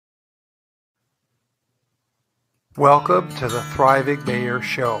Welcome to the Thriving Mayor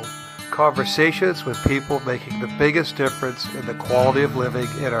Show. Conversations with people making the biggest difference in the quality of living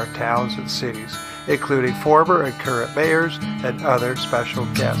in our towns and cities, including former and current mayors and other special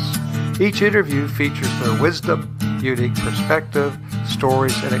guests. Each interview features their wisdom, unique perspective,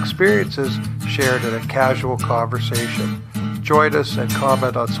 stories, and experiences shared in a casual conversation. Join us and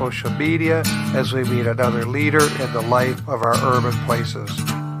comment on social media as we meet another leader in the life of our urban places.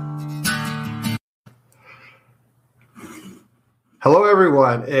 Hello,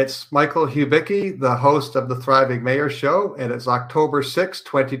 everyone. It's Michael Hubicki, the host of the Thriving Mayor Show, and it's October 6,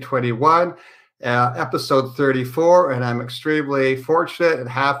 2021, episode 34, and I'm extremely fortunate and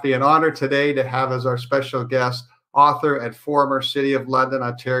happy and honored today to have as our special guest author and former City of London,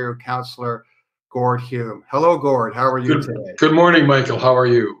 Ontario councillor, Gord Hume. Hello, Gord. How are you today? Good morning, Michael. How are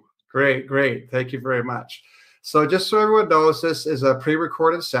you? Great, great. Thank you very much. So just so everyone knows, this is a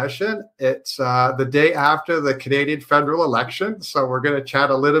pre-recorded session. It's the day after the Canadian federal election. So we're going to chat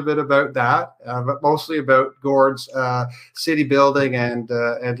a little bit about that, but mostly about Gord's city building and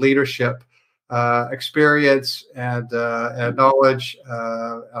leadership experience and knowledge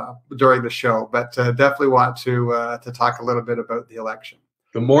during the show. But definitely want to talk a little bit about the election.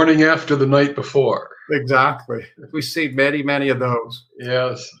 The morning after the night before. Exactly. We've seen many, many of those.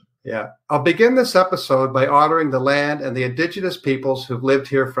 Yes. Yeah. I'll begin this episode by honoring the land and the Indigenous peoples who've lived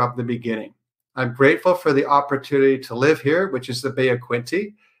here from the beginning. I'm grateful for the opportunity to live here, which is the Bay of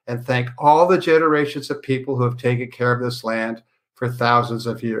Quinte, and thank all the generations of people who have taken care of this land for thousands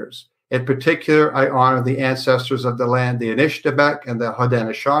of years. In particular, I honor the ancestors of the land, the Anishinaabeg and the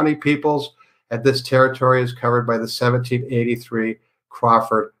Haudenosaunee peoples, and this territory is covered by the 1783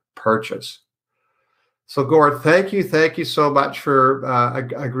 Crawford Purchase. So, Gord, thank you so much for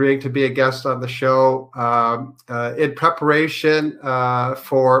agreeing to be a guest on the show. In preparation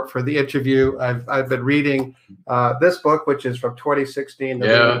for the interview, I've been reading this book, which is from 2016, The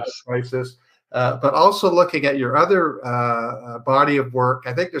Yes. Crisis, but also looking at your other body of work.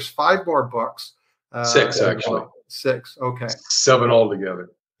 I think there's 5 more books. 6, actually. 6. Okay. 7 altogether.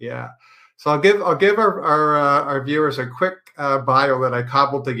 Yeah. So I'll give our viewers a quick bio that I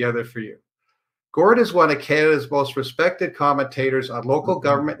cobbled together for you. Gord is one of Canada's most respected commentators on local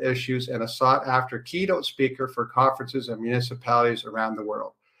government issues and a sought-after keynote speaker for conferences and municipalities around the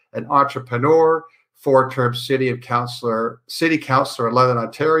world. An entrepreneur, 4-term city councillor in London,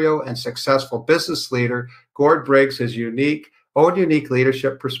 Ontario, and successful business leader, Gord brings his unique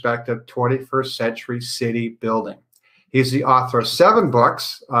leadership perspective, 21st century city building. He's the author of 7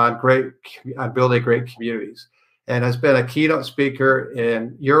 books on building great communities, and has been a keynote speaker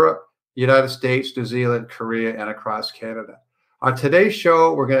in Europe, United States, New Zealand, Korea, and across Canada. On today's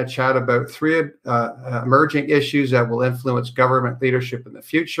show, we're going to chat about 3 emerging issues that will influence government leadership in the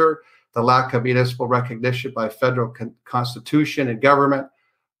future: the lack of municipal recognition by federal constitution and government,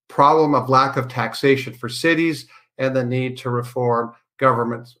 problem of lack of taxation for cities, and the need to reform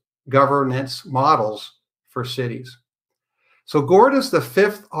governance models for cities. So Gord is the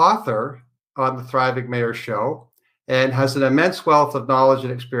 5th author on the Thriving Mayor Show, and has an immense wealth of knowledge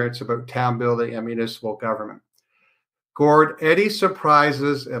and experience about town building and municipal government. Gord, any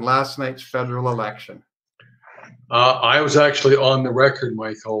surprises in last night's federal election? I was actually on the record,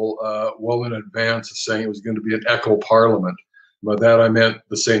 Michael, well in advance of saying it was going to be an echo parliament. By that I meant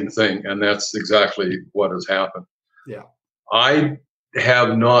the same thing, and that's exactly what has happened. Yeah. I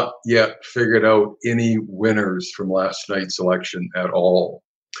have not yet figured out any winners from last night's election at all.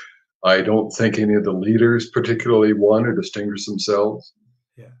 I don't think any of the leaders particularly won or distinguished themselves.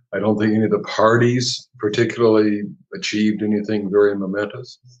 Yeah. I don't think any of the parties particularly achieved anything very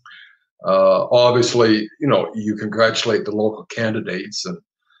momentous. Obviously, you congratulate the local candidates,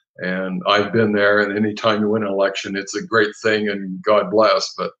 and I've been there. And anytime you win an election, it's a great thing, and God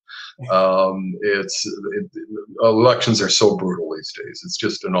bless. But elections are so brutal these days. It's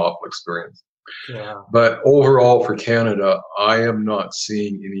just an awful experience. Yeah. But overall for Canada, I am not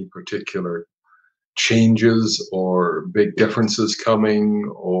seeing any particular changes or big differences coming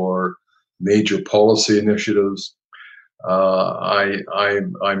or major policy initiatives.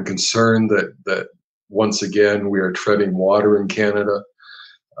 I'm concerned that once again we are treading water in Canada.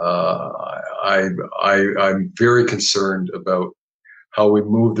 I'm very concerned about how we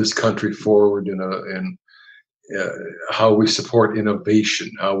move this country forward in how we support innovation,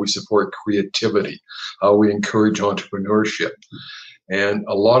 how we support creativity, how we encourage entrepreneurship. And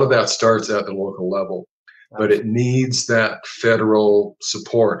a lot of that starts at the local level, but it needs that federal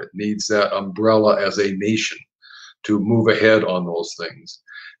support. It needs that umbrella as a nation to move ahead on those things.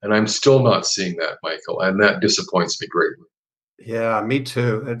 And I'm still not seeing that, Michael, and that disappoints me greatly. Yeah, me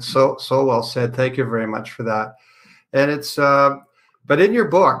too. And so well said. Thank you very much for that. And it's, but in your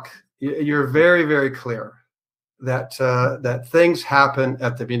book, you're very, very clear that that things happen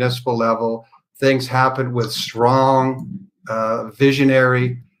at the municipal level. Things happen with strong,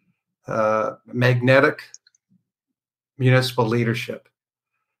 visionary, magnetic municipal leadership,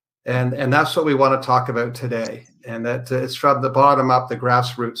 and that's what we want to talk about today. And that it's from the bottom up, the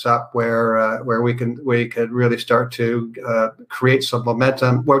grassroots up, where we could really start to create some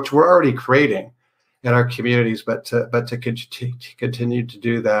momentum, which we're already creating in our communities, but to continue to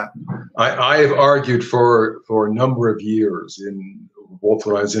do that. I have argued for a number of years, in both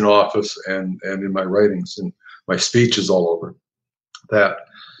when I was in office and in my writings and my speeches all over, that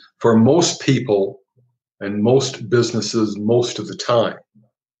for most people and most businesses most of the time,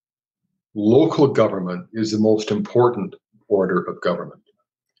 local government is the most important order of government.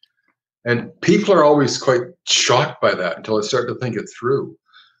 And people are always quite shocked by that until I start to think it through.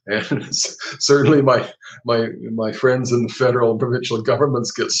 And certainly my friends in the federal and provincial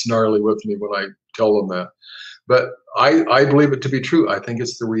governments get snarly with me when I tell them that. But I believe it to be true. I think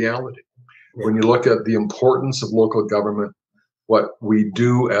it's the reality. Yeah. When you look at the importance of local government, what we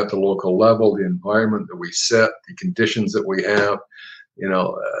do at the local level, the environment that we set, the conditions that we have,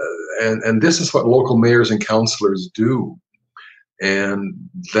 and this is what local mayors and councillors do. And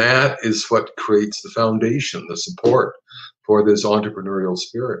that is what creates the foundation, the support for this entrepreneurial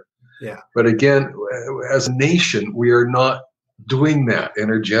spirit. Yeah. But again, as a nation, we are not doing that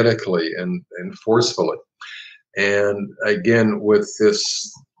energetically and forcefully. And again, with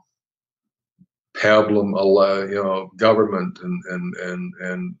this pablum, government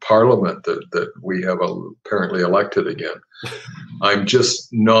and parliament that we have apparently elected again, I'm just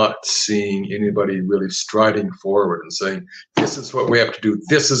not seeing anybody really striding forward and saying, this is what we have to do.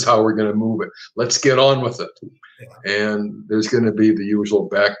 This is how we're going to move it. Let's get on with it. Yeah. And there's going to be the usual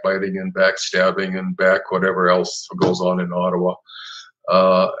backbiting and backstabbing and whatever else goes on in Ottawa.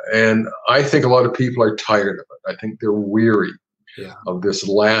 And I think a lot of people are tired of it. I think they're weary of this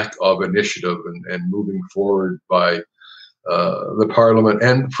lack of initiative and moving forward by the parliament,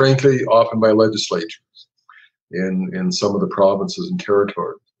 and frankly, often by legislatures in some of the provinces and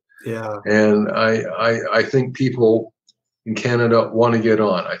territories. Yeah. And I think people in Canada want to get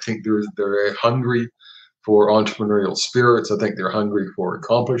on. I think they're hungry for entrepreneurial spirits. I think they're hungry for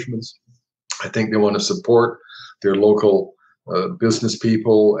accomplishments. I think they want to support their local business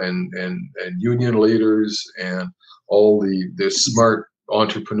people and union leaders and all the smart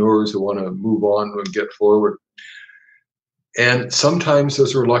entrepreneurs who want to move on and get forward. And sometimes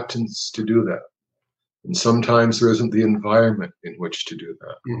there's reluctance to do that. And sometimes there isn't the environment in which to do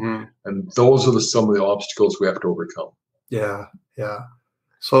that. Mm-hmm. And those are some of the obstacles we have to overcome. Yeah, yeah.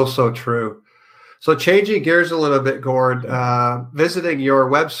 So true. So changing gears a little bit, Gord, visiting your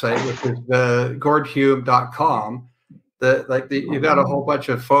website, which is gordhume.com, you've got a whole bunch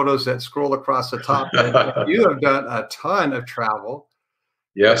of photos that scroll across the top. And you have done a ton of travel.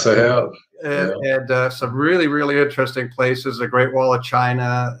 Yes, I have. And some really, really interesting places: the Great Wall of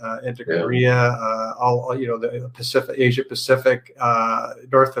China, into Korea, all the Pacific, Asia Pacific,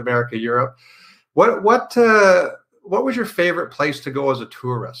 North America, Europe. What was your favorite place to go as a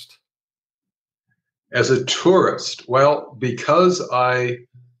tourist? As a tourist, well, because I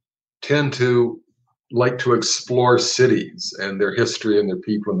tend to like to explore cities and their history and their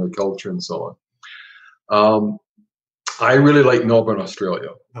people and their culture and so on. I really like Melbourne, Australia.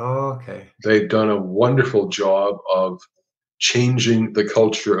 Oh, okay. They've done a wonderful job of changing the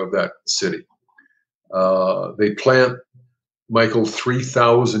culture of that city. They plant, Michael,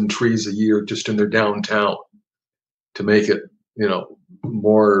 3,000 trees a year just in their downtown to make it,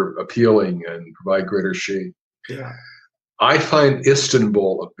 more appealing and provide greater shade. Yeah. I find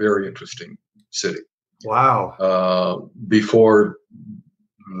Istanbul a very interesting city. Wow. Before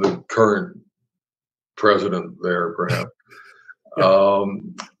the current president there, perhaps.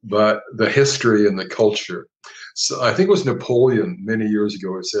 But the history and the culture. So I think it was Napoleon many years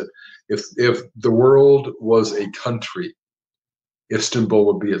ago who said, if the world was a country, Istanbul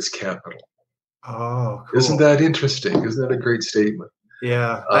would be its capital. Oh, cool. Isn't that interesting? Isn't that a great statement?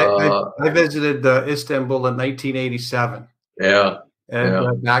 Yeah. I visited Istanbul in 1987. Yeah.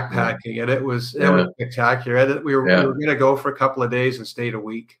 And backpacking, and it was spectacular. And we were going to go for a couple of days and stayed a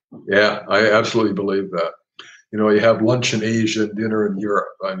week. Yeah, I absolutely believe that. You have lunch in Asia and dinner in Europe.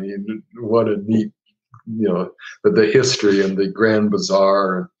 I mean, what a neat, but the history and the Grand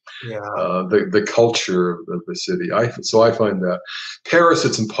Bazaar, the culture of the city. So I find that. Paris,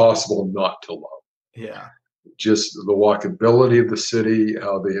 it's impossible not to love. Yeah. Just the walkability of the city,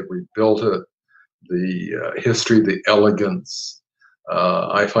 how they have rebuilt it, the history, the elegance.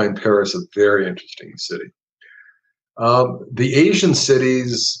 I find Paris a very interesting city. The Asian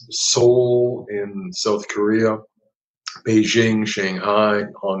cities, Seoul in South Korea, Beijing, Shanghai,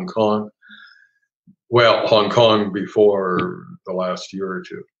 Hong Kong. Well, Hong Kong before the last year or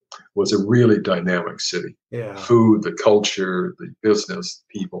two was a really dynamic city. Yeah. Food, the culture, the business,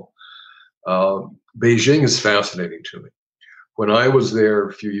 people. Beijing is fascinating to me. When I was there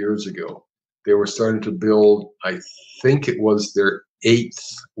a few years ago, they were starting to build, I think it was their 8th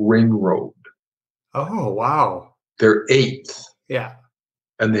ring road. Oh, wow. Their 8th. Yeah.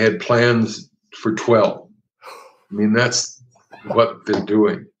 And they had plans for 12. I mean, that's what they're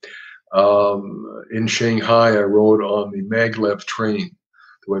doing. In Shanghai, I rode on the maglev train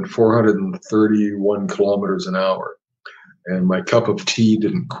that went 431 kilometers an hour, and my cup of tea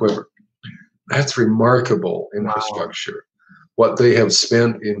didn't quiver. That's remarkable infrastructure. Wow. What they have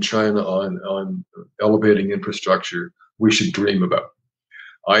spent in China on elevating infrastructure, we should dream about.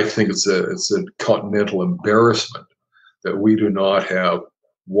 I think it's a continental embarrassment that we do not have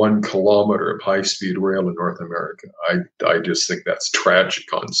 1 kilometer of high-speed rail in North America. I just think that's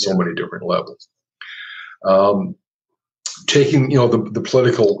tragic on so many different levels. Taking the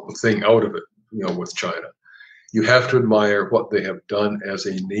political thing out of it, with China, you have to admire what they have done as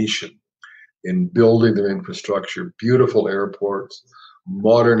a nation in building their infrastructure, beautiful airports,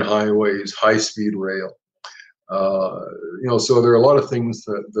 modern highways, high-speed rail. So there are a lot of things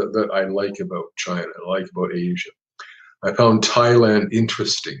that I like about China, I like about Asia. I found Thailand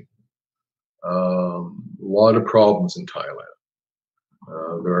interesting. A lot of problems in Thailand.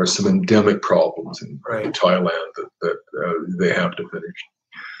 There are some endemic problems in Thailand that they have to finish.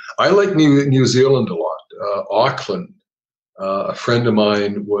 I like New Zealand a lot. Auckland, a friend of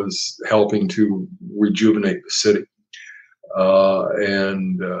mine was helping to rejuvenate the city.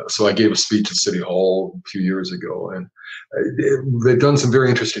 So I gave a speech at City Hall a few years ago, and they've done some very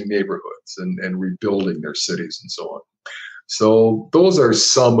interesting neighborhoods and rebuilding their cities and so on. So those are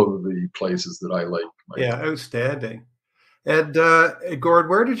some of the places that I like. Yeah, outstanding. And Gord,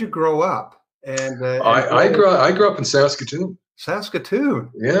 where did you grow up? And I grew up in Saskatoon. Saskatoon.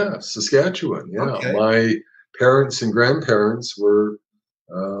 Yeah, Saskatchewan. Yeah, okay. My parents and grandparents were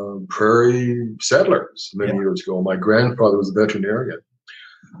prairie settlers many years ago. My grandfather was a veterinarian,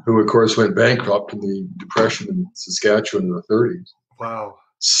 who of course went bankrupt in the Depression in Saskatchewan in the 30s. Wow.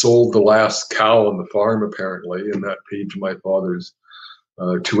 Sold the last cow on the farm, apparently, and that paid for my father's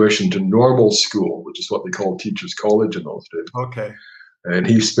tuition to normal school, which is what they called teachers' college in those days. Okay. And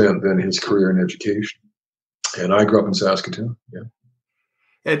he spent then his career in education. And I grew up in Saskatoon. Yeah.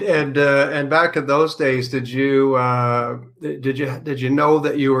 And back in those days, did you know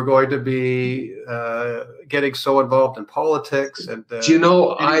that you were going to be getting so involved in politics? And do you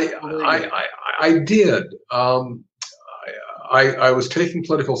know, I did. I was taking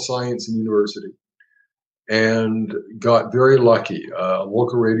political science in university and got very lucky. A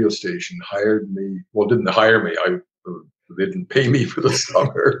local radio station hired me. Well, didn't hire me. They didn't pay me for the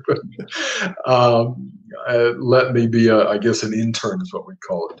summer, but let me be, I guess, an intern is what we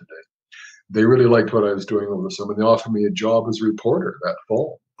call it today. They really liked what I was doing over the summer. They offered me a job as a reporter that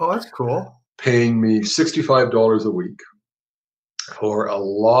fall. Oh, that's cool. Paying me $65 a week for a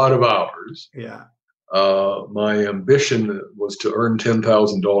lot of hours. Yeah. My ambition was to earn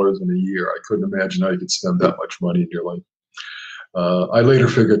 $10,000 in a year. I couldn't imagine how you could spend that much money in your life. I later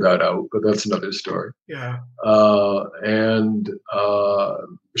figured that out, but that's another story. Yeah.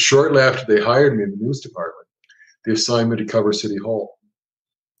 Shortly after they hired me in the news department, they assigned me to cover City Hall.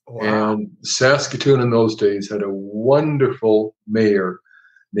 Wow. And Saskatoon in those days had a wonderful mayor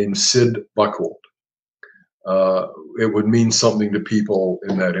named Sid Buchwald. It would mean something to people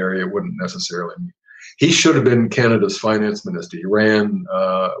in that area. It wouldn't necessarily mean. He should have been Canada's finance minister. He ran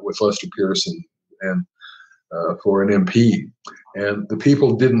with Lester Pearson and for an MP. And the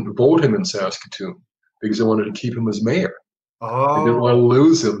people didn't vote him in Saskatoon because they wanted to keep him as mayor. Oh. They didn't want to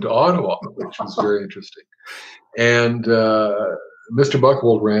lose him to Ottawa, which was very interesting. And Mr.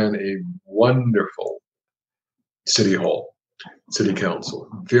 Buchwald ran a wonderful city hall, city council,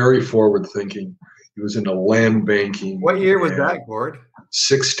 very forward thinking. He was into land banking. What year was that, Gord?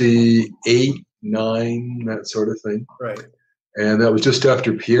 68, 9, that sort of thing. Right. And that was just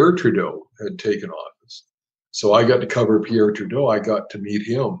after Pierre Trudeau had taken office. So I got to cover Pierre Trudeau. I got to meet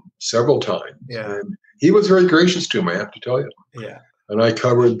him several times. Yeah. And he was very gracious to me, I have to tell you. Yeah. And I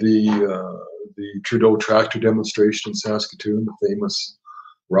covered the Trudeau tractor demonstration in Saskatoon, the famous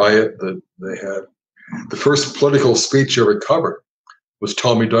riot that they had. The first political speech I ever covered was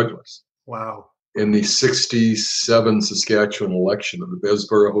Tommy Douglas. Wow. In the 67 Saskatchewan election at the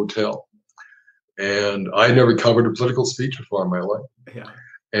Besborough Hotel. And I never covered a political speech before in my life. Yeah.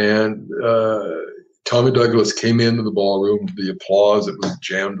 And Tommy Douglas came into the ballroom to the applause. It was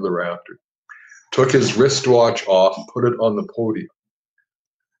jammed to the rafter. Took his wristwatch off, put it on the podium,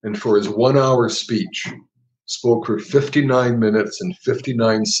 and for his 1 hour speech, spoke for 59 minutes and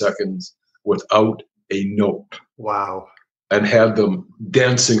 59 seconds without a note. Wow. And had them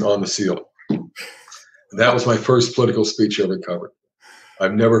dancing on the ceiling. That was my first political speech I ever covered.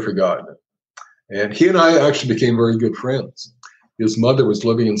 I've never forgotten it. And he and I actually became very good friends. His mother was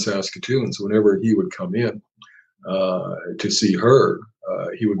living in Saskatoon, so whenever he would come in to see her,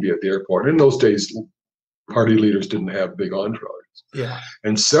 he would be at the airport. And in those days, party leaders didn't have big entourages. Yeah.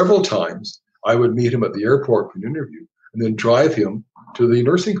 And several times I would meet him at the airport for an interview and then drive him to the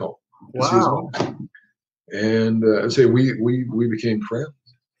nursing home. Wow. And say we became friends.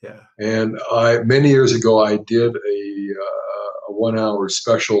 Yeah. And many years ago I did a 1 hour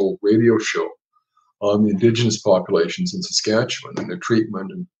special radio show on the Indigenous populations in Saskatchewan and their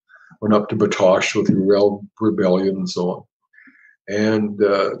treatment, and went up to Batoche with the rebellion and so on. And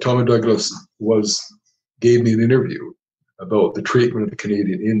Tommy Douglas gave me an interview about the treatment of the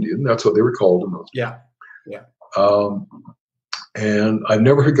Canadian Indian. That's what they were called in those days. Yeah. Yeah. And I've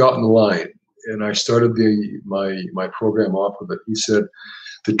never forgotten the line. And I started my program off with it. He said,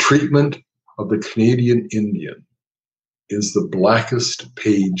 "The treatment of the Canadian Indian is the blackest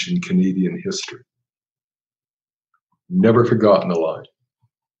page in Canadian history." Never forgotten the line.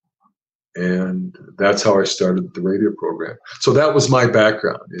 And that's how I started the radio program. So that was my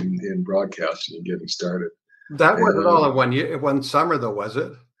background in broadcasting and getting started. That wasn't all in 1 year, 1 summer though, was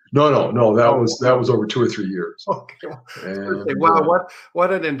it? No. That was over 2 or 3 years. Okay. And, wow,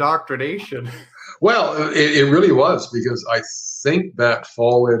 what an indoctrination. Well, it really was, because I think that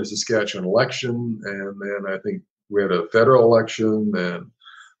fall we had a Saskatchewan election, and then I think we had a federal election, and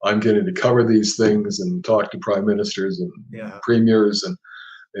I'm getting to cover these things and talk to prime ministers and premiers, and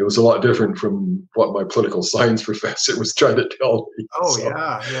it was a lot different from what my political science professor was trying to tell me. Oh, so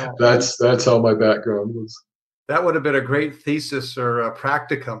yeah. That's how my background was. That would have been a great thesis or a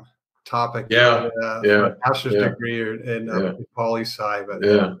practicum topic. For a master's degree in poli-sci. But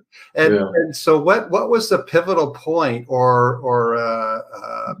and so what was the pivotal point or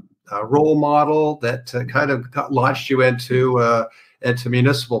a role model that kind of launched you into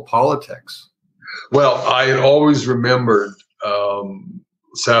municipal politics? Well, I had always remembered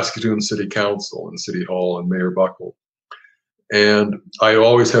Saskatoon City Council and City Hall and Mayor Buckle. And I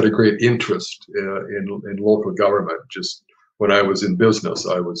always had a great interest in local government. Just when I was in business,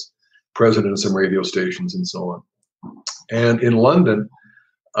 I was president of some radio stations and so on. And in London,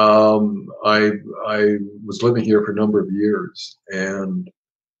 I was living here for a number of years, and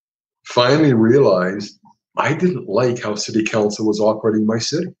finally realized I didn't like how City Council was operating my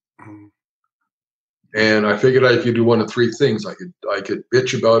city. And I figured I could do one of three things. I could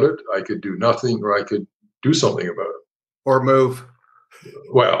bitch about it, I could do nothing, or I could do something about it. Or move.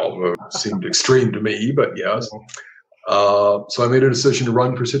 Well, it seemed extreme to me, but yes. So I made a decision to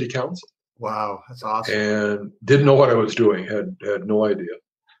run for City Council. Wow, that's awesome. And didn't know what I was doing, had no idea.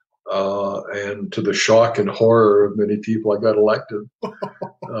 And to the shock and horror of many people, I got elected.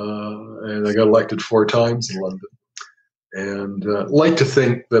 And I got elected 4 times in London. And like to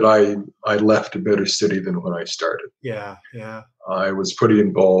think that I left a better city than when I started. Yeah. I was pretty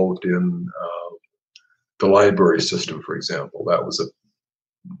involved in the library system, for example. That was a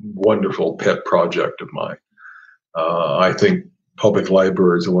wonderful pet project of mine. I think public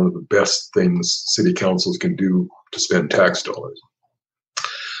libraries are one of the best things city councils can do to spend tax dollars.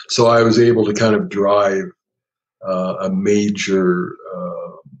 So I was able to kind of drive a major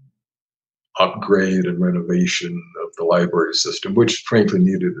upgrade and renovation of the library system, which frankly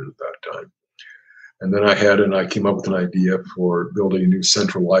needed it at that time. And then I came up with an idea for building a new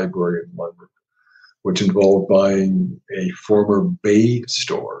central library in London, which involved buying a former Bay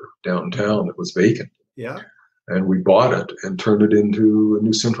store downtown that was vacant. Yeah. And we bought it and turned it into a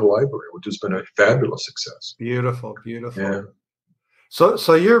new central library, which has been a fabulous success. Beautiful. Yeah.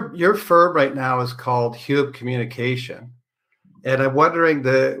 So your firm right now is called Hume Communication, and I'm wondering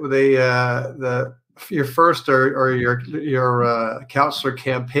your first or your councillor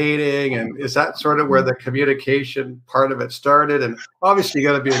campaigning, and is that sort of where the communication part of it started? And obviously, you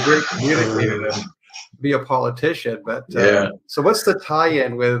got to be a great communicator to be a politician. But so what's the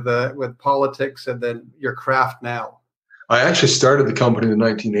tie-in with politics and then your craft now? I actually started the company in the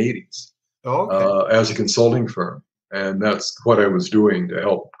 1980s as a consulting firm. And that's what I was doing to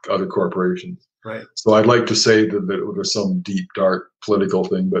help other corporations. Right. So I'd like to say that it was some deep, dark political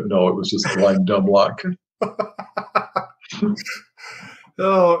thing, but no, it was just blind, dumb luck.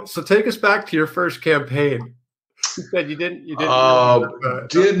 Oh, so take us back to your first campaign. You said you didn't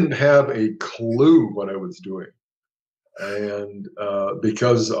Didn't have a clue what I was doing. And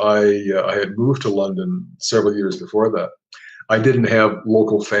because I had moved to London several years before that, I didn't have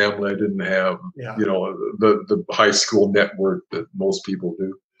local family. I didn't have, the high school network that most people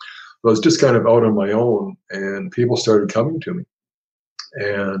do. I was just kind of out on my own, and people started coming to me.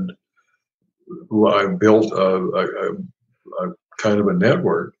 And I built a kind of a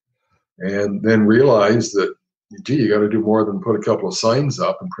network, and then realized that, gee, you got to do more than put a couple of signs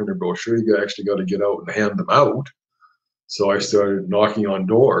up and print a brochure. You actually got to get out and hand them out. So I started knocking on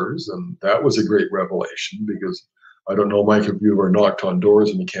doors, and that was a great revelation, because I don't know, Mike, if you ever knocked on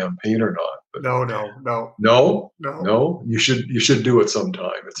doors in the campaign or not. But no. You should do it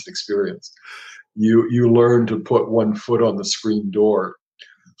sometime. It's an experience. You learn to put one foot on the screen door,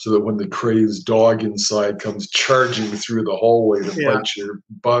 so that when the crazed dog inside comes charging through the hallway to bite your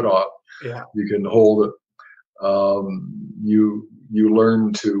butt off, you can hold it. You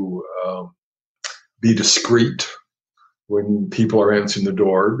learn to be discreet when people are answering the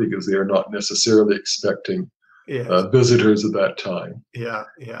door, because they are not necessarily expecting visitors at that time.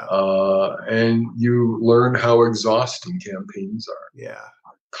 And you learn how exhausting campaigns are.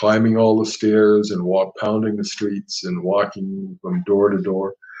 Climbing all the stairs and pounding the streets and walking from door to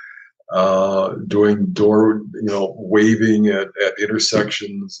door, doing waving at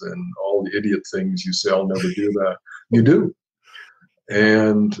intersections and all the idiot things you say, I'll never do that. You do.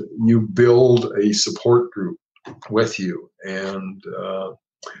 And you build a support group with you. And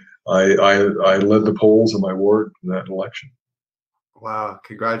I led the polls in my ward in that election. Wow,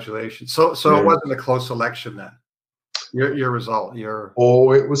 congratulations. So it wasn't a close election then? Your result,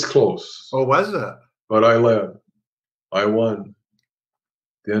 Oh, it was close. Oh, was it? But I led. I won.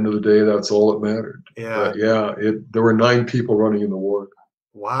 At the end of the day, that's all that mattered. But there were 9 people running in the ward.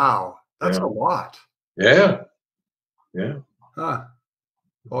 Wow, that's a lot. Yeah. Huh.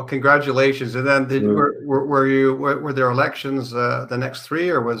 Well, congratulations. And then were there elections the next 3,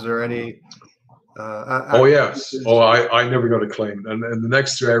 or was there any? Yes. I never got a claim. And the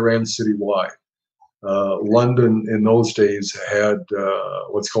next 3 I ran citywide. London in those days had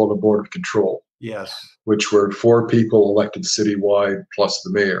what's called a board of control. Yes. Which were 4 people elected citywide plus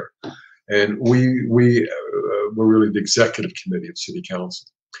the mayor. And we were really the executive committee of city council.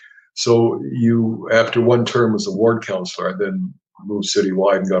 So after one term as a ward councillor, I then moved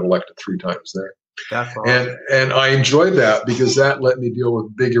citywide and got elected 3 times there. That's awesome. And I enjoyed that, because that let me deal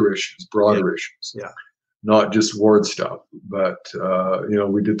with bigger issues, broader issues. Not just ward stuff, but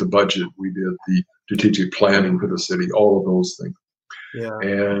we did the budget, we did the strategic planning for the city, all of those things.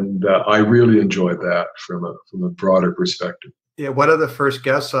 And I really enjoyed that from a broader perspective. One of the first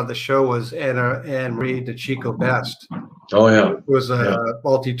guests on the show was Anne Marie DeChico Best. Oh yeah, who was a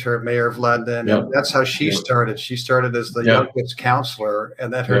multi-term mayor of London, and that's how she started. She started as the youngest councillor,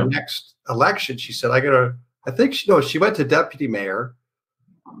 and then her next election, she said, she went to deputy mayor,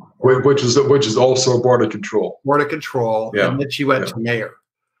 which is also a board of control. And then she went to mayor.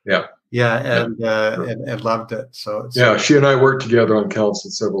 And loved it. So she and I worked together on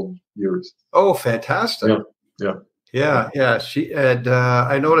council several years. Oh, fantastic! She had.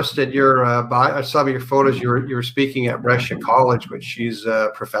 I noticed that I saw your photos. You were speaking at Brescia College, which she's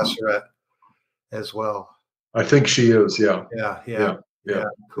a professor at as well. I think she is.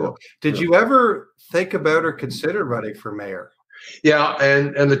 Cool. Did you ever think about or consider running for mayor? Yeah,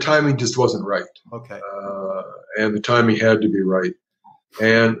 and the timing just wasn't right. Okay. And the timing had to be right.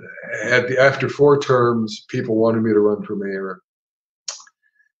 And after 4 terms, people wanted me to run for mayor.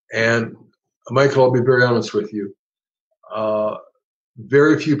 And Michael, I'll be very honest with you.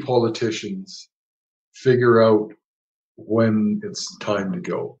 Very few politicians figure out when it's time to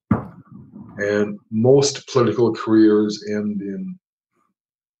go. And most political careers end in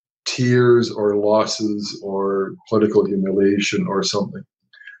tears or losses or political humiliation or something.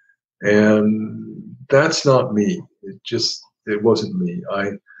 And that's not me. It wasn't me.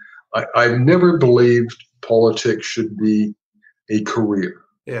 I've never believed politics should be a career.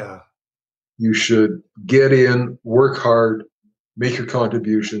 You should get in, work hard, make your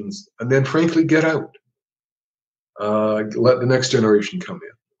contributions, and then frankly get out. Let the next generation come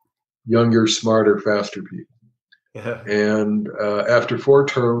in. Younger, smarter, faster people. And after 4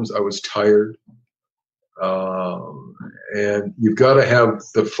 terms, I was tired. And you've got to have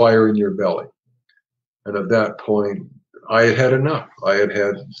the fire in your belly. And at that point, I had had enough. I had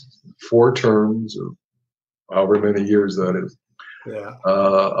had 4 terms, of however many years that is,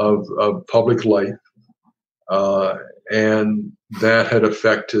 of public life. And that had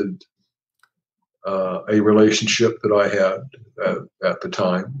affected a relationship that I had at the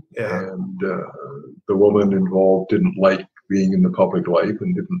time, and the woman involved didn't like being in the public life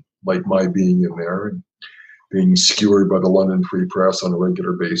and didn't like my being in there and being skewered by the London Free Press on a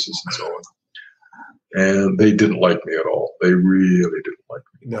regular basis and so on. And they didn't like me at all. They really didn't like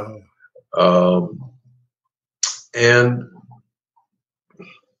me. No. And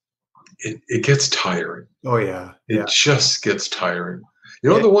it gets tiring. Oh yeah. It just gets tiring. You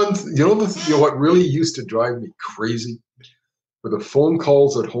know, what really used to drive me crazy were the phone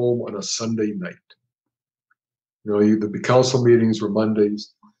calls at home on a Sunday night. You know, the council meetings were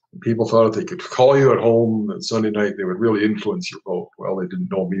Mondays. And people thought if they could call you at home on Sunday night, they would really influence your vote. Well, they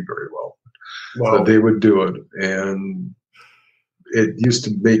didn't know me very well, but they would do it. And it used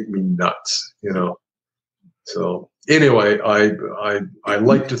to make me nuts, you know. So anyway, I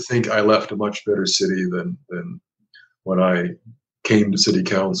like to think I left a much better city than when I came to city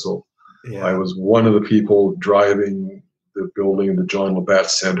council. Yeah. I was one of the people driving the building in the John Labatt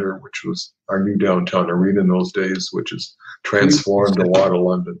Centre, which was our new downtown arena in those days, which has transformed a lot of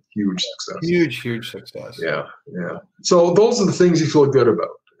London. Huge success. Huge success. Yeah. So those are the things you feel good about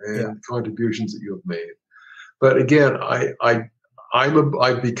and contributions that you have made. But again,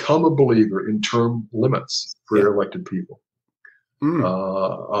 I've become a believer in term limits for elected people.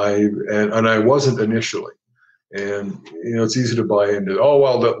 I wasn't initially. And, you know, it's easy to buy into, oh,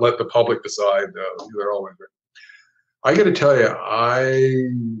 well, let the public decide. They're always right. I got to tell you, I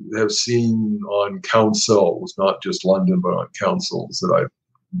have seen on councils, not just London, but on councils that I've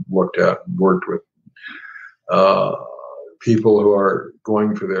looked at and worked with, people who are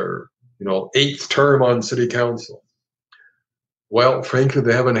going for their, 8th term on city council. Well, frankly,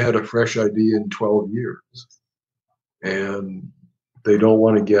 they haven't had a fresh idea in 12 years. And they don't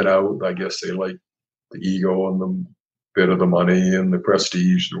want to get out. I guess they like the ego and the bit of the money and the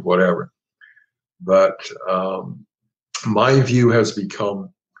prestige or whatever. But my view has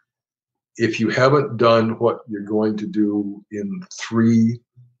become, if you haven't done what you're going to do in 3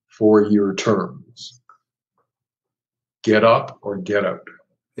 4-year terms, get up or get out.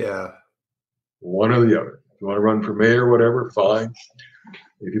 Yeah. One or the other. If you want to run for mayor, whatever, fine.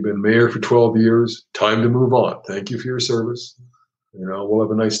 If you've been mayor for 12 years, time to move on. Thank you for your service. We'll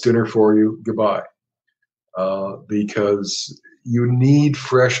have a nice dinner for you. Goodbye. Because you need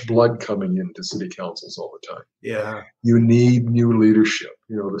fresh blood coming into city councils all the time. Yeah. You need new leadership.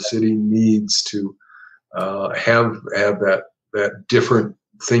 The city needs to have that different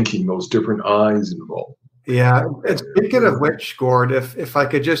thinking, those different eyes involved. Yeah. And speaking of which, Gord, if I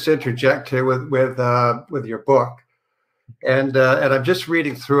could just interject here with your book, and I'm just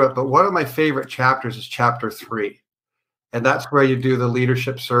reading through it, but one of my favorite chapters is chapter 3. And that's where you do the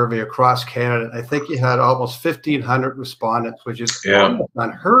leadership survey across Canada. I think you had almost 1,500 respondents, which is almost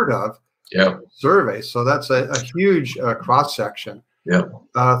unheard of survey. So that's a huge cross-section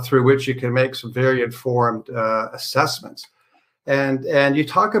through which you can make some very informed assessments. And you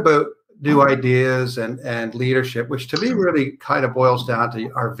talk about new ideas and leadership, which to me really kind of boils down to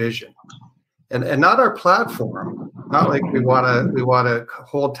our vision. And not our platform, not like we want to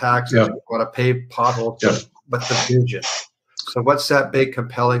hold taxes, we want to pave potholes, but the vision. So what's that big,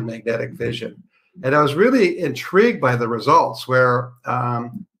 compelling, magnetic vision? And I was really intrigued by the results where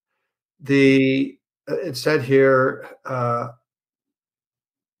it said here,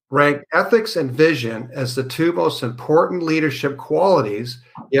 rank ethics and vision as the 2 most important leadership qualities,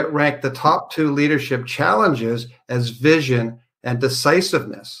 yet rank the top 2 leadership challenges as vision and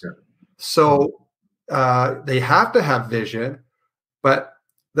decisiveness. Yeah. So they have to have vision, but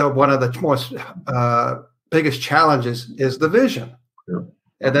one of the most biggest challenges is the vision. Yeah.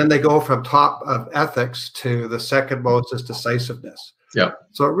 And then they go from top of ethics to the second most is decisiveness. Yeah.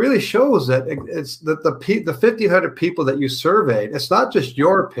 So it really shows that it's that the 1,500 people that you surveyed, it's not just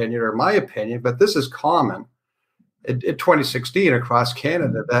your opinion or my opinion, but this is common in 2016 across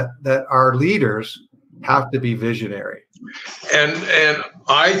Canada that our leaders have to be visionary. And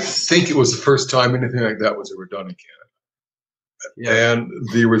I think it was the first time anything like that was ever done in Canada. Yeah. And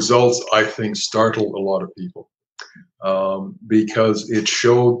the results, I think, startled a lot of people because it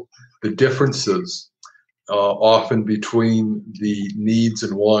showed the differences often between the needs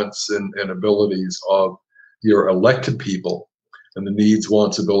and wants and abilities of your elected people and the needs,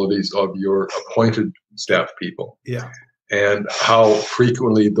 wants, abilities of your appointed staff people. Yeah. And how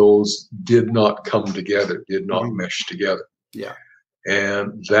frequently those did not come together, did not mesh together. Yeah.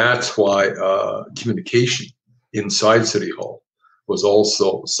 And that's why communication inside City Hall was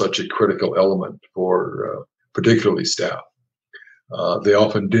also such a critical element for particularly staff. They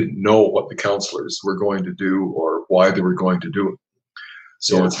often didn't know what the councillors were going to do or why they were going to do it.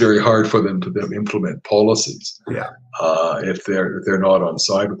 So it's very hard for them to then implement policies if they're not on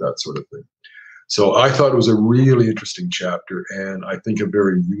side with that sort of thing. So I thought it was a really interesting chapter, and I think a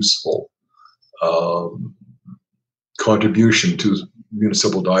very useful contribution to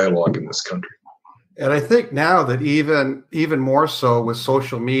municipal dialogue in this country. And I think now that even more so with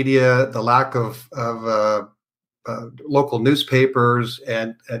social media, the lack of local newspapers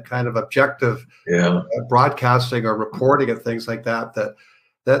and kind of objective broadcasting or reporting and things like that,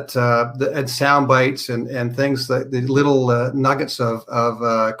 and sound bites and things that the little nuggets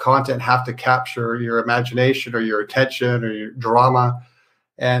of content have to capture your imagination or your attention or your drama.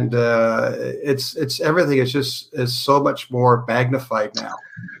 And it's everything is so much more magnified now.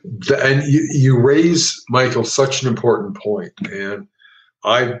 And you raise, Michael, such an important point. And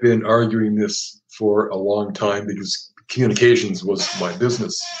I've been arguing this for a long time because communications was my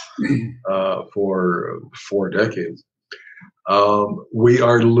business for 4 decades. We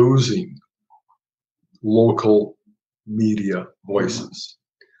are losing local media voices.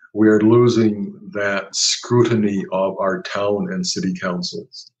 We are losing that scrutiny of our town and city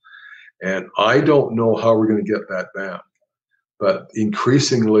councils. And I don't know how we're going to get that back. But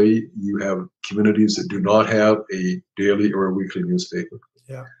increasingly, you have communities that do not have a daily or a weekly newspaper.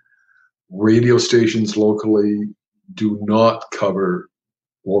 Yeah. Radio stations locally do not cover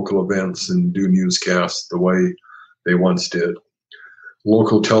local events and do newscasts the way they once did.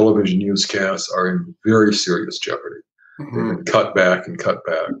 Local television newscasts are in very serious jeopardy. They've been cut back and cut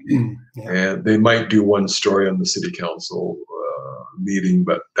back. And they might do one story on the city council meeting,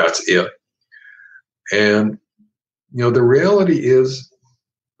 but that's it. And, you know, the reality is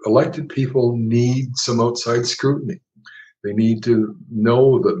elected people need some outside scrutiny. They need to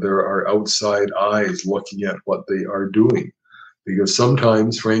know that there are outside eyes looking at what they are doing. Because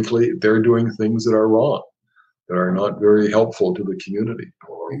sometimes, frankly, they're doing things that are wrong, that are not very helpful to the community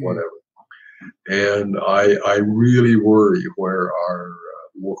or whatever. And I really worry where our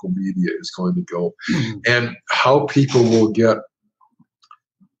local media is going to go and how people will get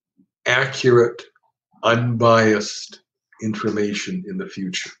accurate, unbiased information in the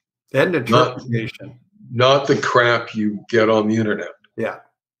future. And interpretation. Not the crap you get on the internet. Yeah.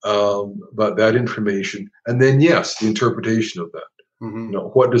 But that information. And then, yes, the interpretation of that. You know,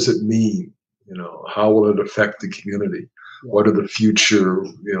 what does it mean? You know, how will it affect the community? What are the future,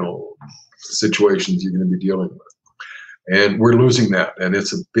 you know, situations you're going to be dealing with? And we're losing that, and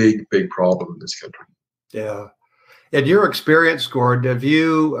it's a big, big problem in this country. Yeah. In your experience, Gord, do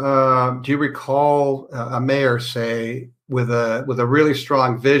you recall a mayor, say, with a really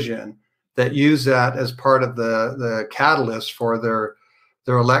strong vision that used that as part of the catalyst for their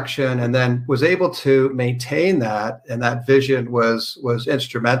election, and then was able to maintain that, and that vision was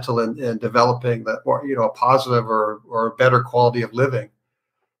instrumental in developing that, or, you know, a positive or better quality of living?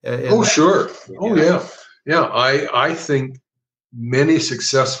 Sure. Yeah. I think many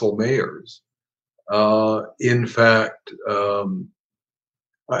successful mayors, in fact,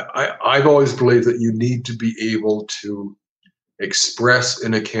 I've always believed that you need to be able to express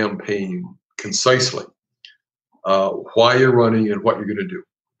in a campaign concisely why you're running and what you're going to do.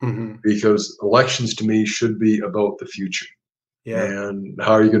 Because elections to me should be about the future. And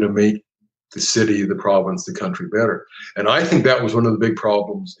how are you going to make the city, the province, the country better? And I think that was one of the big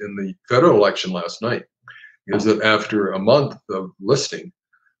problems in the federal election last night, is that after a month of listening,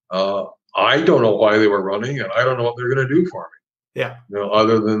 I don't know why they were running, and I don't know what they're going to do for me. You know,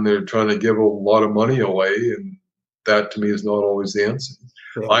 other than they're trying to give a lot of money away, and that to me is not always the answer.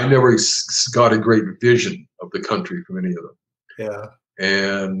 I never got a great vision of the country from any of them.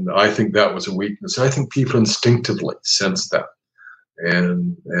 And I think that was a weakness. I think people instinctively sense that,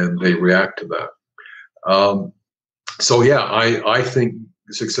 and they react to that. So yeah, I think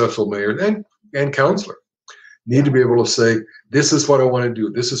successful mayors and councillors need to be able to say, this is what I want to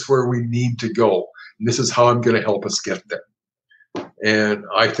do. This is where we need to go. And this is how I'm going to help us get there. And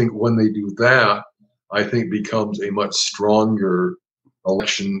I think when they do that, I think it becomes a much stronger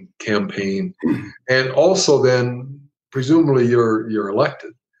election campaign. And also then, presumably you're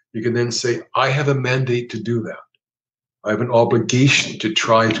elected, you can then say, I have a mandate to do that. I have an obligation to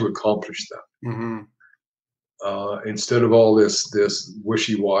try to accomplish that. Instead of all this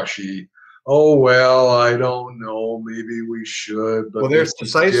wishy-washy, oh, well, I don't know, maybe we should, but there's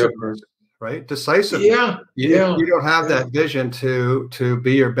decisiveness, right? Decisiveness. You don't have that vision to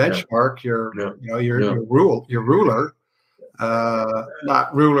be your benchmark, your ruler,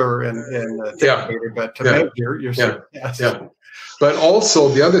 not ruler in dictator, but to measure your success. But also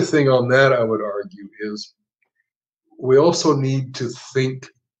the other thing on that, I would argue, is we also need to think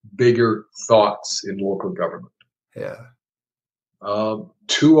bigger thoughts in local government.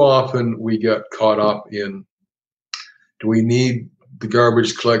 Too often we get caught up in, do we need the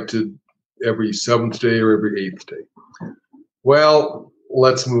garbage collected every 7th day or every 8th day? Well,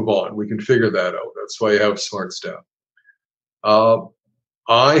 let's move on. We can figure that out. That's why you have smart staff.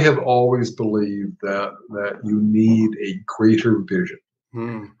 I have always believed that you need a greater vision.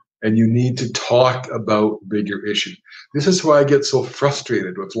 And you need to talk about bigger issues. This is why I get so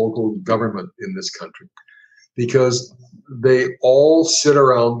frustrated with local government in this country, because they all sit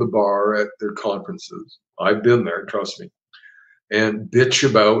around the bar at their conferences. I've been there, trust me, and bitch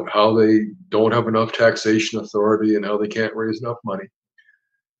about how they don't have enough taxation authority and how they can't raise enough money.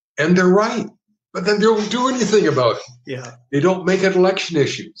 And they're right, but then they don't do anything about it. Yeah. They don't make it election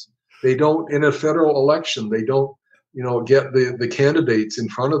issues. They don't, in a federal election, they don't, get the candidates in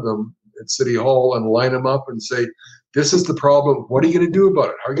front of them at City Hall and line them up and say, this is the problem. What are you going to do about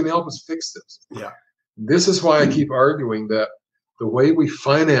it? How are you going to help us fix this? Yeah. This is why I keep arguing that the way we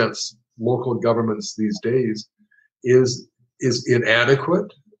finance local governments these days is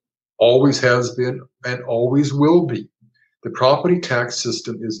inadequate, always has been, and always will be. The property tax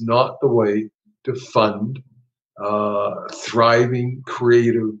system is not the way to fund thriving,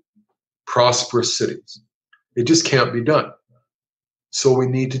 creative, prosperous cities. It just can't be done. So we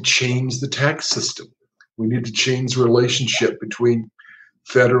need to change the tax system. We need to change the relationship between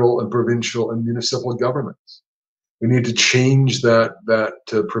federal and provincial and municipal governments. We need to change that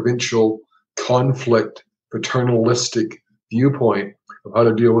provincial conflict, paternalistic viewpoint of how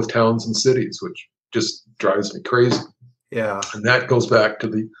to deal with towns and cities, which just drives me crazy. Yeah. And that goes back to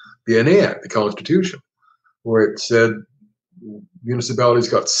the NA Act, the Constitution, where it said municipalities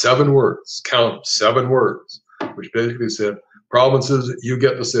got 7 words, count them, 7 words, which basically said, provinces, you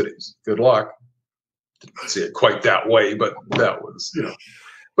get the cities. Good luck. Didn't see it quite that way, but that was,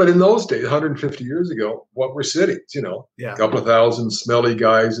 But in those days, 150 years ago, what were cities? Yeah. A couple of thousand smelly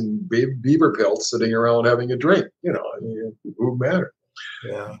guys in beaver pelts sitting around having a drink. Who mattered?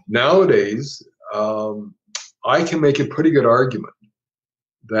 Yeah. Nowadays, I can make a pretty good argument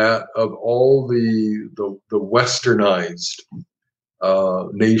that of all the westernized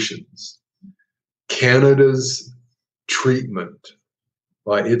nations, Canada's treatment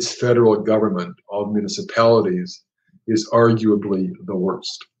by its federal government of municipalities is arguably the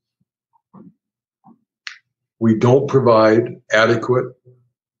worst. We don't provide adequate,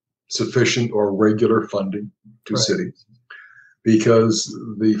 sufficient, or regular funding to cities because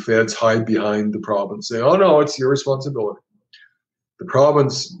the feds hide behind the province, saying, oh no, it's your responsibility. The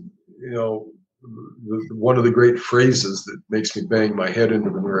province, one of the great phrases that makes me bang my head into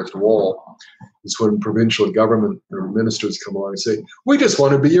the nearest wall is when provincial government or ministers come along and say, we just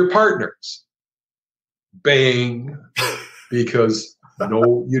want to be your partners. Bang, because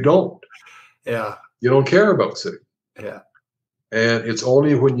no, you don't. Yeah. You don't care about city. Yeah. And it's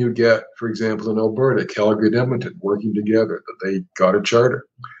only when you get, for example, in Alberta, Calgary and Edmonton working together that they got a charter.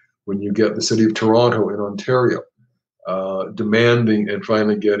 When you get the city of Toronto in Ontario demanding and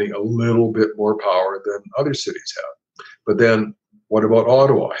finally getting a little bit more power than other cities have. But then what about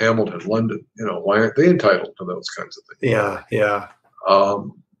Ottawa, Hamilton, London? Why aren't they entitled to those kinds of things? Yeah. Yeah.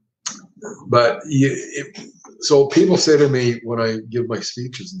 But so people say to me when I give my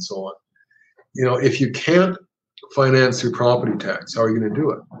speeches and so on, if you can't finance through property tax, how are you going to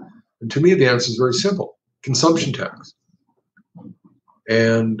do it? And to me, the answer is very simple: consumption tax.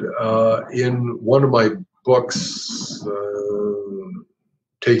 And in one of my books,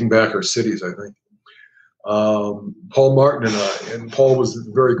 Taking Back Our Cities, I think, Paul Martin and Paul was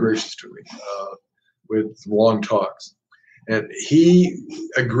very gracious to me with long talks. And he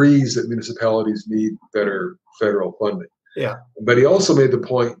agrees that municipalities need better federal funding. Yeah. But he also made the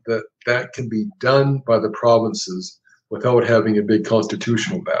point that that can be done by the provinces without having a big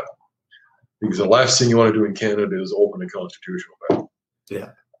constitutional battle. Because the last thing you want to do in Canada is open a constitutional battle.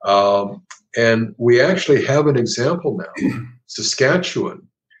 Yeah. And we actually have an example now. Saskatchewan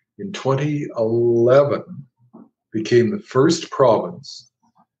in 2011 became the first province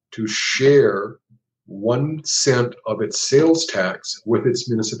to share 1 cent of its sales tax with its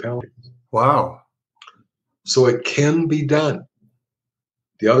municipalities. Wow. So it can be done.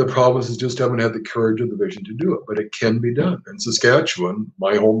 The other provinces just haven't had the courage or the vision to do it, but it can be done. And Saskatchewan,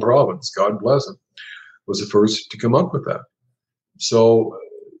 my home province, God bless it, was the first to come up with that. So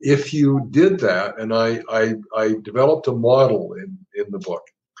if you did that, and I developed a model in the book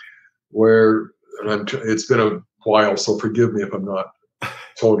where, and it's been a while, so forgive me if I'm not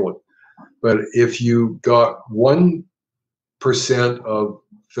totally, but if you got 1% of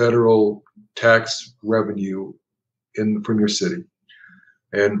federal tax revenue from your city,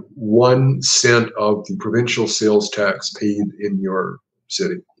 and 1 cent of the provincial sales tax paid in your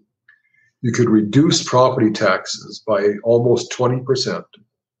city, you could reduce property taxes by almost 20%,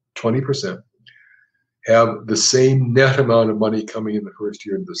 20%, have the same net amount of money coming in the first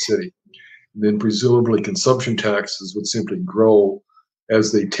year to the city. And then presumably consumption taxes would simply grow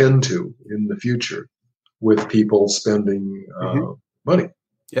as they tend to in the future with people spending money.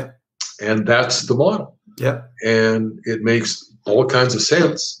 Yeah. And that's the model. Yeah. And it makes all kinds of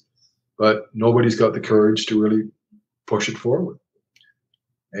sense, but nobody's got the courage to really push it forward.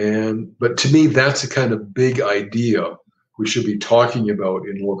 But to me, that's a kind of big idea we should be talking about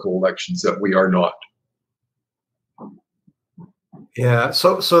in local elections that we are not. Yeah.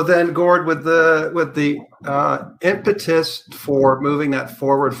 So then, Gord, would the impetus for moving that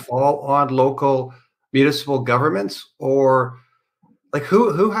forward fall on local municipal governments, or like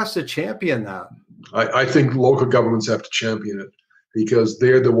who has to champion that? I think local governments have to champion it because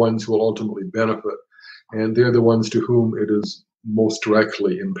they're the ones who will ultimately benefit, and they're the ones to whom it is most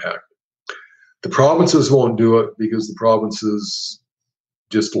directly impacted. The provinces won't do it because the provinces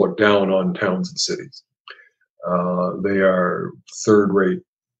just look down on towns and cities. They are third-rate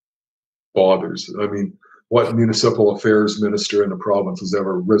bothers. I mean, what municipal affairs minister in a province has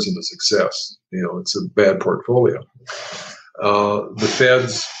ever risen to success? You know, it's a bad portfolio. The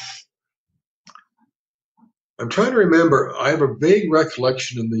feds, I'm trying to remember, I have a vague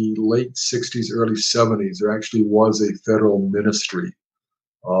recollection in the late 60s, early 70s, there actually was a federal ministry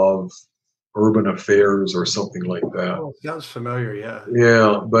of urban affairs or something like that. Oh, sounds familiar, yeah.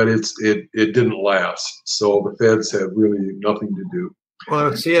 Yeah, but it didn't last. So the feds had really nothing to do.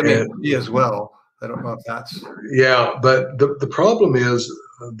 Well, CMHC as well. I don't know if that's. Yeah, but the problem is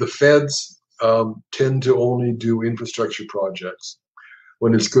the feds tend to only do infrastructure projects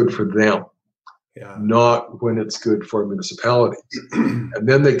when it's good for them, not when it's good for municipalities. And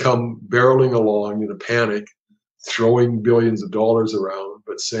then they come barreling along in a panic, throwing billions of dollars around,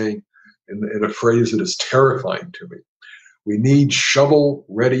 but saying, in a phrase that is terrifying to me, we need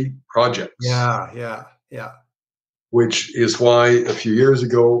shovel-ready projects. Yeah. Which is why a few years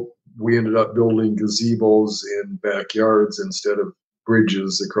ago we ended up building gazebos in backyards instead of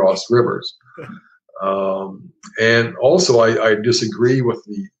bridges across rivers. And also, I disagree with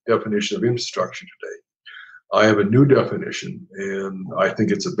the definition of infrastructure today. I have a new definition, and I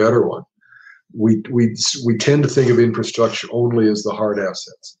think it's a better one. We tend to think of infrastructure only as the hard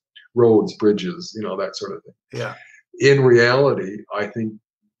assets. Roads, bridges, that sort of thing. Yeah. In reality, I think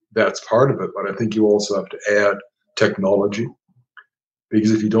that's part of it, but I think you also have to add technology,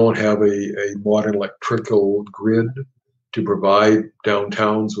 because if you don't have a modern electrical grid to provide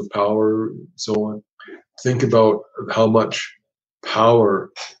downtowns with power and so on, think about how much power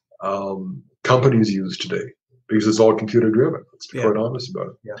companies use today, because it's all computer driven. Let's be quite honest about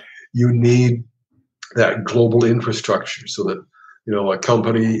it. Yeah. You need that global infrastructure so that a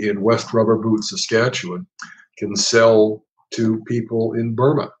company in West Rubber Boot, Saskatchewan, can sell to people in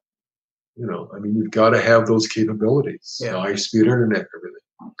Burma. You've got to have those capabilities. High-speed internet,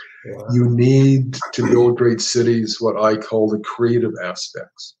 everything. Yeah. You need to build great cities, what I call the creative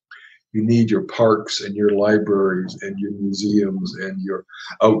aspects. You need your parks and your libraries and your museums and your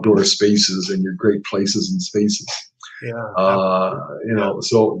outdoor spaces and your great places and spaces. Yeah.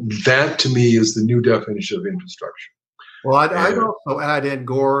 So that to me is the new definition of infrastructure. Well, I'd also add in,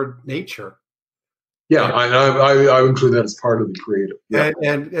 Gord, nature. Yeah, I include that as part of the creative. Yeah.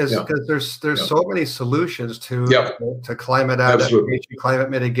 And because there's so many solutions to climate adaptation,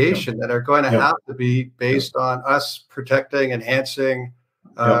 climate mitigation that are going to have to be based on us protecting, enhancing,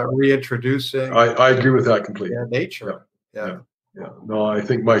 reintroducing. I agree with that completely. Nature. Yeah. No, I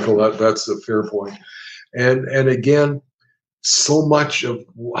think, Michael, that's a fair point. And again, so much of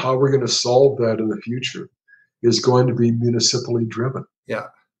how we're going to solve that in the future is going to be municipally driven. Yeah.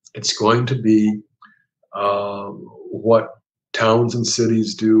 It's going to be what towns and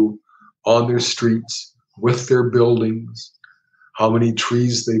cities do on their streets, with their buildings, how many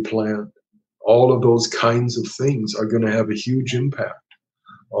trees they plant. All of those kinds of things are going to have a huge impact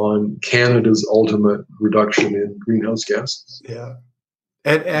on Canada's ultimate reduction in greenhouse gases. Yeah.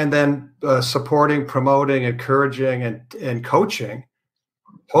 And then supporting, promoting, encouraging, and coaching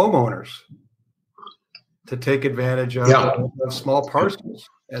homeowners to take advantage of small parcels.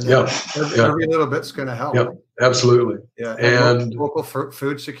 And every little bit's going to help. Yeah, absolutely. Yeah, and local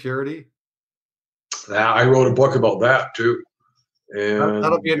food security. I wrote a book about that too. And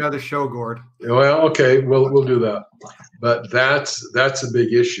that'll be another show, Gord. Well, okay, we'll do that. But that's a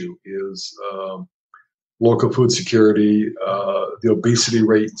big issue, is local food security, the obesity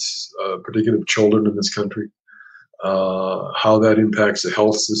rates, particularly of children in this country, how that impacts the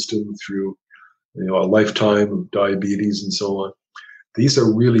health system through, a lifetime of diabetes and so on. These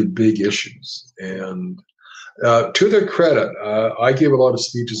are really big issues. And to their credit, I gave a lot of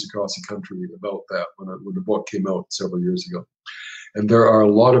speeches across the country about that when the book came out several years ago. And there are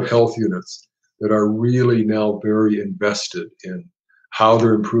a lot of health units that are really now very invested in how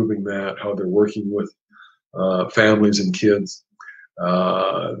they're improving that, how they're working with families and kids.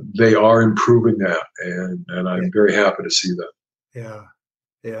 They are improving that, and I'm very happy to see that. Yeah,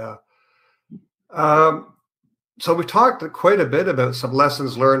 yeah. So we talked quite a bit about some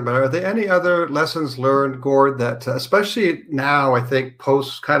lessons learned, but are there any other lessons learned, Gord, that especially now, I think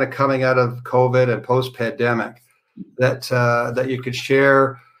post kind of coming out of COVID and post pandemic, that you could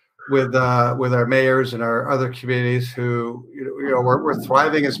share with our mayors and our other communities who, we're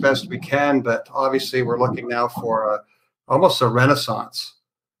thriving as best we can, but obviously we're looking now for almost a renaissance,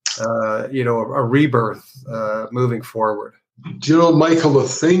 a rebirth moving forward. Do you know, Michael, the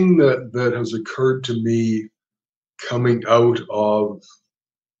thing that has occurred to me coming out of,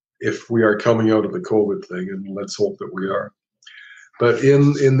 if we are coming out of the COVID thing, and let's hope that we are, but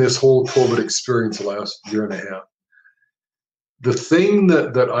in this whole COVID experience the last year and a half, the thing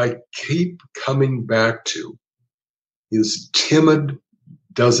that I keep coming back to is timid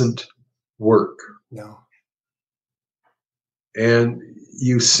doesn't work. No. And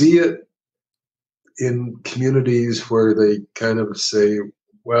you see it in communities where they kind of say,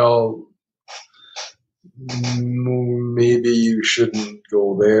 well, maybe you shouldn't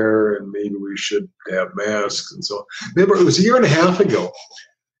go there, and maybe we should have masks and so on. Remember, it was a year and a half ago.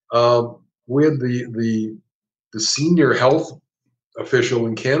 We had the senior health official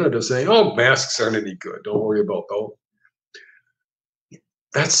in Canada saying, "Oh, masks aren't any good. Don't worry about those."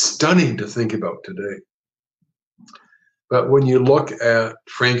 That's stunning to think about today. But when you look at,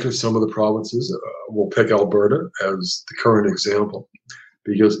 frankly, some of the provinces, we'll pick Alberta as the current example,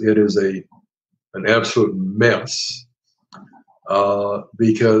 because it is an absolute mess,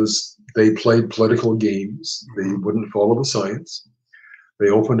 because they played political games. They wouldn't follow the science. They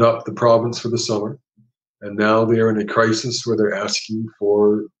opened up the province for the summer, and now they're in a crisis where they're asking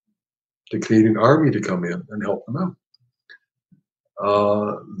for the Canadian Army to come in and help them out.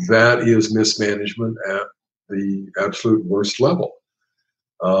 That is mismanagement at the absolute worst level.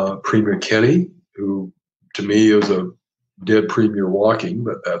 Premier Kenny, who to me is a dead premier walking,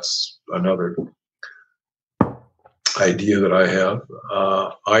 but that's another idea that I have,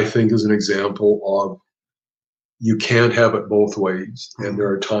 I think is an example of you can't have it both ways. And there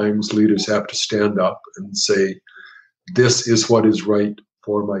are times leaders have to stand up and say, this is what is right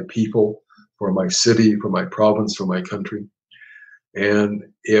for my people, for my city, for my province, for my country. And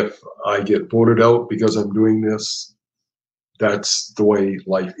if I get voted out because I'm doing this, that's the way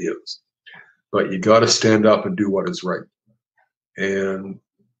life is. But you got to stand up and do what is right. And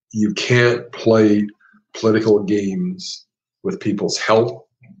you can't play political games with people's health,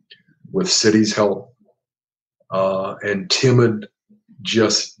 with cities' health, and timid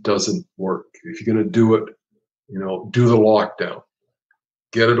just doesn't work. If you're going to do it, do the lockdown,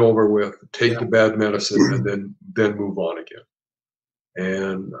 get it over with, take the bad medicine, and then move on again.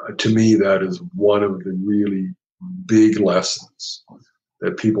 And to me, that is one of the really big lessons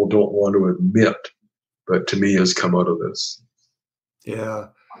that people don't want to admit, but to me has come out of this. Yeah.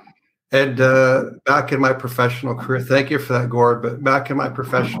 And back in my professional career, thank you for that, Gord, but back in my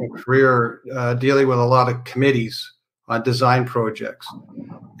professional career, dealing with a lot of committees on design projects,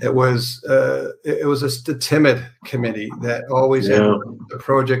 it was a timid committee that always had the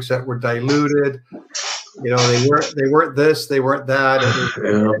projects that were diluted. They weren't this, they weren't that.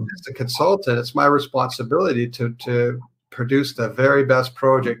 As a consultant, it's my responsibility to produce the very best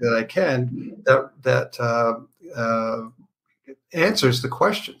project that I can that answers the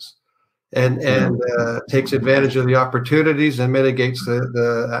questions and takes advantage of the opportunities and mitigates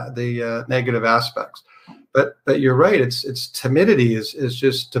the negative aspects. But you're right. It's timidity is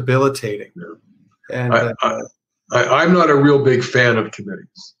just debilitating. And I'm not a real big fan of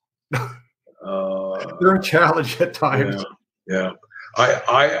committees. They're a challenge at times. Yeah.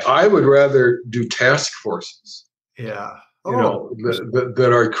 I would rather do task forces. Yeah.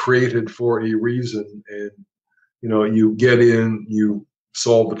 That are created for a reason, and you get in, you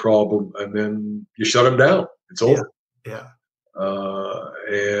solve the problem, and then you shut them down. It's over. Yeah.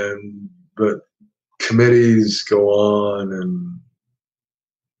 But committees go on, and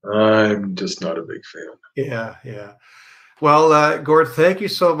I'm just not a big fan. Yeah. Well, Gord, thank you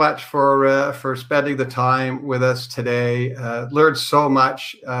so much for spending the time with us today. Learned so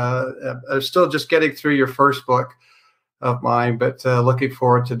much. I'm still just getting through your first book of mine, but looking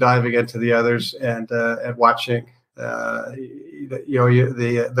forward to diving into the others and watching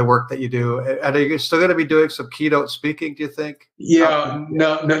the work that you do. And are you still going to be doing some keynote speaking, do you think? Yeah,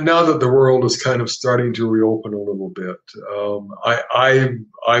 now that the world is kind of starting to reopen a little bit,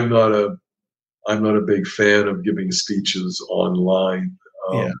 I'm not a big fan of giving speeches online.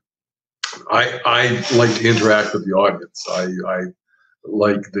 Yeah. I like to interact with the audience. I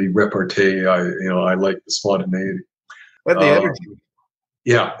like the repartee. I like the spontaneity. But the energy.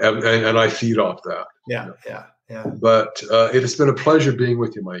 Yeah, and I feed off that. Yeah. But it has been a pleasure being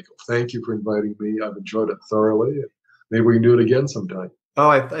with you, Michael. Thank you for inviting me. I've enjoyed it thoroughly. Maybe we can do it again sometime. Oh,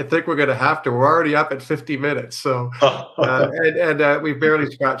 I think we're going to have to. We're already up at 50 minutes, so and we've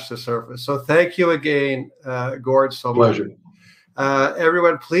barely scratched the surface. So thank you again, Gord, so much. Pleasure.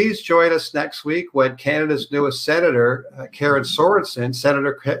 Everyone, please join us next week when Canada's newest senator,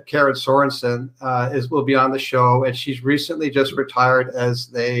 Senator Karen Sorensen, will be on the show, and she's recently just retired as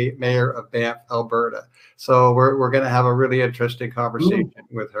the mayor of Banff, Alberta. So we're going to have a really interesting conversation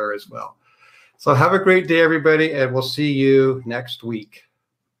with her as well. So have a great day, everybody, and we'll see you next week.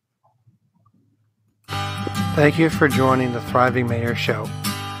 Thank you for joining the Thriving Mayor Show.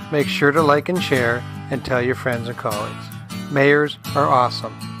 Make sure to like and share and tell your friends and colleagues. Mayors are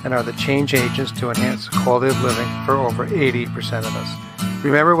awesome and are the change agents to enhance the quality of living for over 80% of us.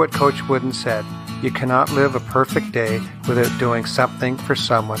 Remember what Coach Wooden said, you cannot live a perfect day without doing something for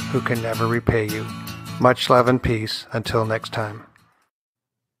someone who can never repay you. Much love and peace. Until next time.